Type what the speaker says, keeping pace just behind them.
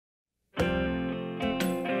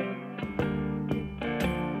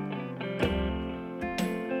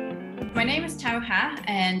My name is Tao Ha,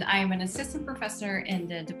 and I'm an assistant professor in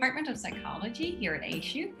the Department of Psychology here at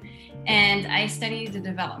ASU. And I study the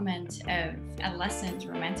development of adolescent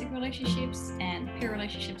romantic relationships and peer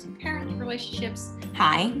relationships and parent relationships.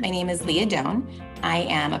 Hi, my name is Leah Doan. I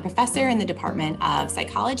am a professor in the Department of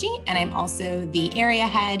Psychology, and I'm also the area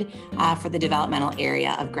head for the developmental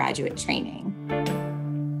area of graduate training.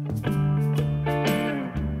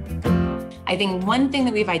 I think one thing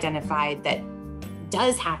that we've identified that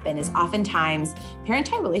does happen is oftentimes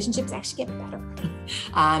parent-child relationships actually get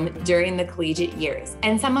better during the collegiate years.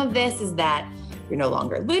 And some of this is that you're no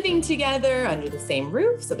longer living together under the same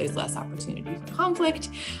roof, so there's less opportunity for conflict.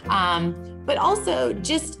 But also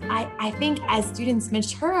just, I think as students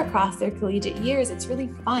mature across their collegiate years, it's really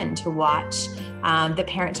fun to watch the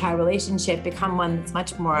parent-child relationship become one that's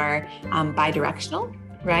much more bidirectional,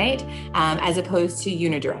 right? As opposed to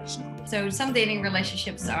unidirectional. So some dating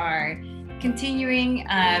relationships are continuing,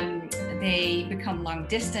 they become long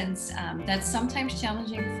distance. That's sometimes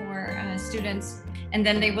challenging for students. And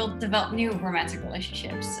then they will develop new romantic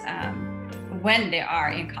relationships when they are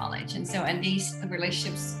in college. And these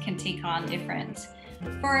relationships can take on different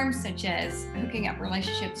forms, such as hooking up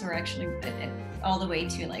relationships, or actually all the way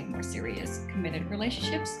to like more serious committed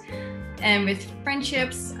relationships. And with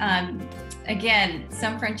friendships, again,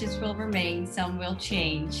 some friendships will remain, some will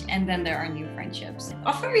change, and then there are new friendships.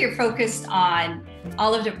 Often we are focused on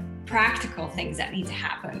all of the practical things that need to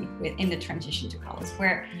happen in the transition to college.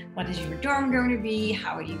 What is your dorm going to be?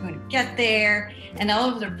 How are you going to get there? And all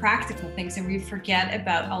of the practical things, and we forget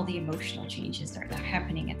about all the emotional changes that are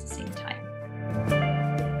happening at the same time.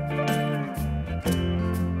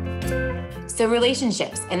 So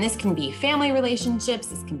relationships, and this can be family relationships,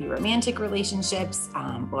 this can be romantic relationships,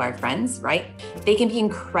 or friends, right? They can be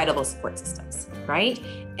incredible support systems, right?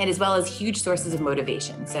 And as well as huge sources of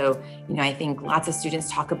motivation. So, I think lots of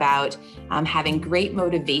students talk about having great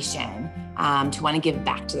motivation to want to give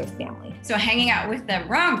back to their family. So hanging out with the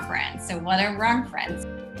wrong friends. So what are wrong friends?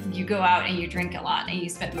 You go out and you drink a lot and you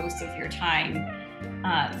spend most of your time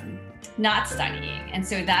not studying. And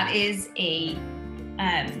so that is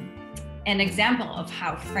an example of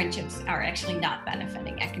how friendships are actually not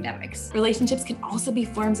benefiting academics. Relationships can also be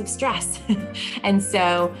forms of stress. And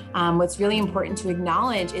so what's really important to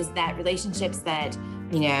acknowledge is that relationships that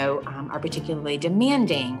are particularly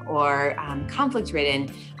demanding or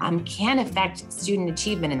conflict-ridden can affect student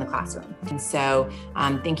achievement in the classroom. And so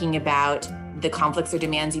thinking about the conflicts or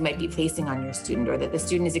demands you might be placing on your student, or that the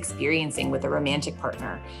student is experiencing with a romantic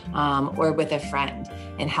partner or with a friend,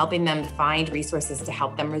 and helping them find resources to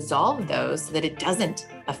help them resolve those so that it doesn't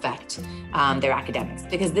affect their academics.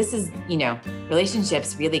 Because this is,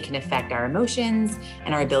 relationships really can affect our emotions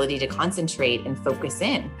and our ability to concentrate and focus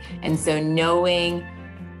in. And so knowing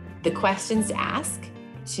the questions to ask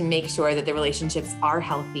to make sure that the relationships are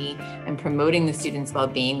healthy and promoting the student's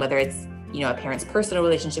well-being, whether it's a parent's personal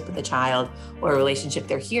relationship with the child or a relationship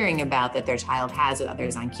they're hearing about that their child has with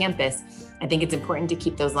others on campus. I think it's important to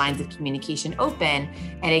keep those lines of communication open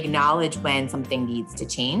and acknowledge when something needs to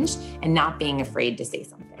change and not being afraid to say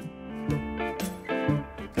something.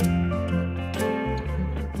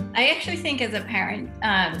 I actually think as a parent,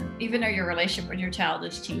 even though your relationship with your child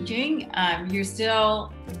is changing, you're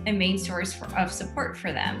still a main source of support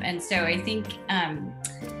for them. And so I think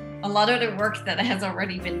a lot of the work that has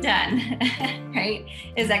already been done, right,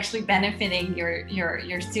 is actually benefiting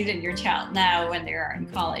your student, your child now when they are in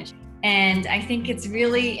college. And I think it's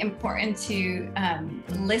really important to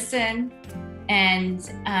listen and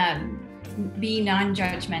be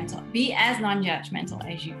non-judgmental. Be as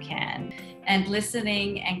non-judgmental as you can, and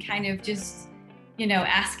listening and kind of just,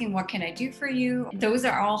 asking, what can I do for you? Those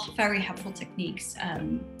are all very helpful techniques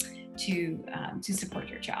to support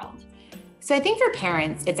your child. So I think for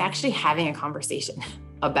parents, it's actually having a conversation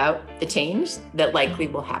about the change that likely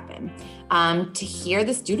will happen, to hear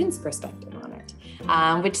the student's perspective on it,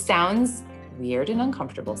 which sounds weird and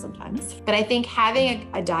uncomfortable sometimes. But I think having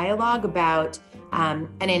a dialogue about an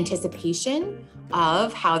anticipation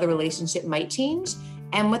of how the relationship might change,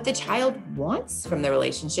 and what the child wants from the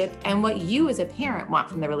relationship, and what you as a parent want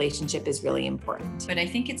from the relationship is really important. But I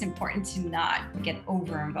think it's important to not get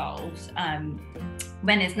over-involved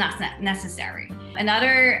when it's not necessary.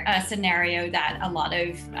 Another scenario that a lot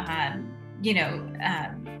of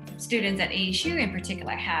students at ASU in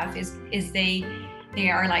particular have is they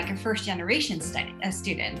are like a first-generation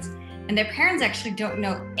student. And their parents actually don't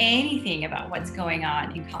know anything about what's going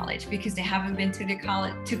on in college because they haven't been to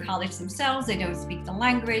college themselves. They don't speak the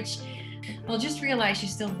language. Well, just realize you're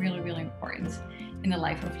still really, really important in the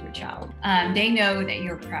life of your child. They know that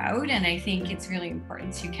you're proud, and I think it's really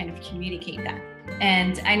important to kind of communicate that.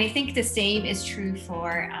 And I think the same is true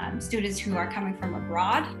for students who are coming from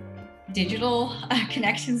abroad. Digital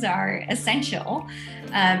connections are essential.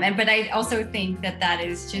 But I also think that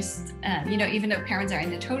is just, even though parents are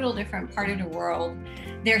in a total different part of the world,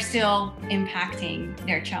 they're still impacting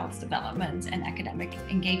their child's development and academic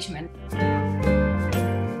engagement.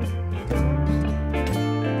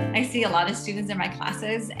 I see a lot of students in my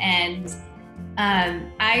classes, and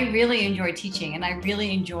I really enjoy teaching, and I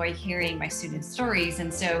really enjoy hearing my students' stories.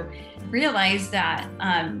 And so realize that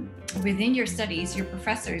within your studies, your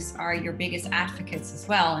professors are your biggest advocates as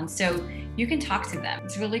well. And so you can talk to them.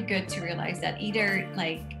 It's really good to realize that either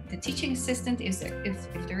like the teaching assistant, if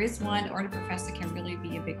there is one, or the professor can really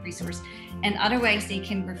be a big resource. And otherwise, they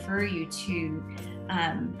can refer you to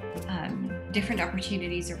different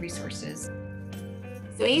opportunities or resources.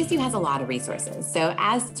 So ASU has a lot of resources. So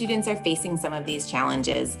as students are facing some of these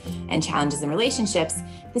challenges and challenges in relationships,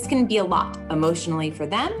 this can be a lot emotionally for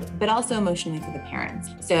them, but also emotionally for the parents.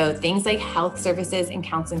 So things like health services and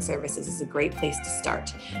counseling services is a great place to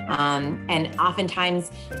start. And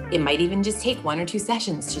oftentimes it might even just take 1 or 2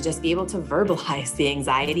 sessions to just be able to verbalize the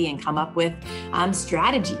anxiety and come up with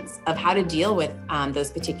strategies of how to deal with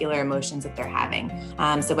those particular emotions that they're having.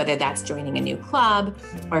 So whether that's joining a new club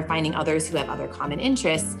or finding others who have other common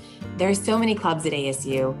interests, there's so many clubs at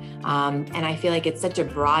ASU, and I feel like it's such a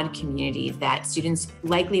broad community that students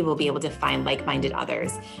likely will be able to find like-minded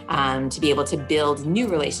others to be able to build new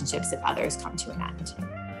relationships if others come to an end.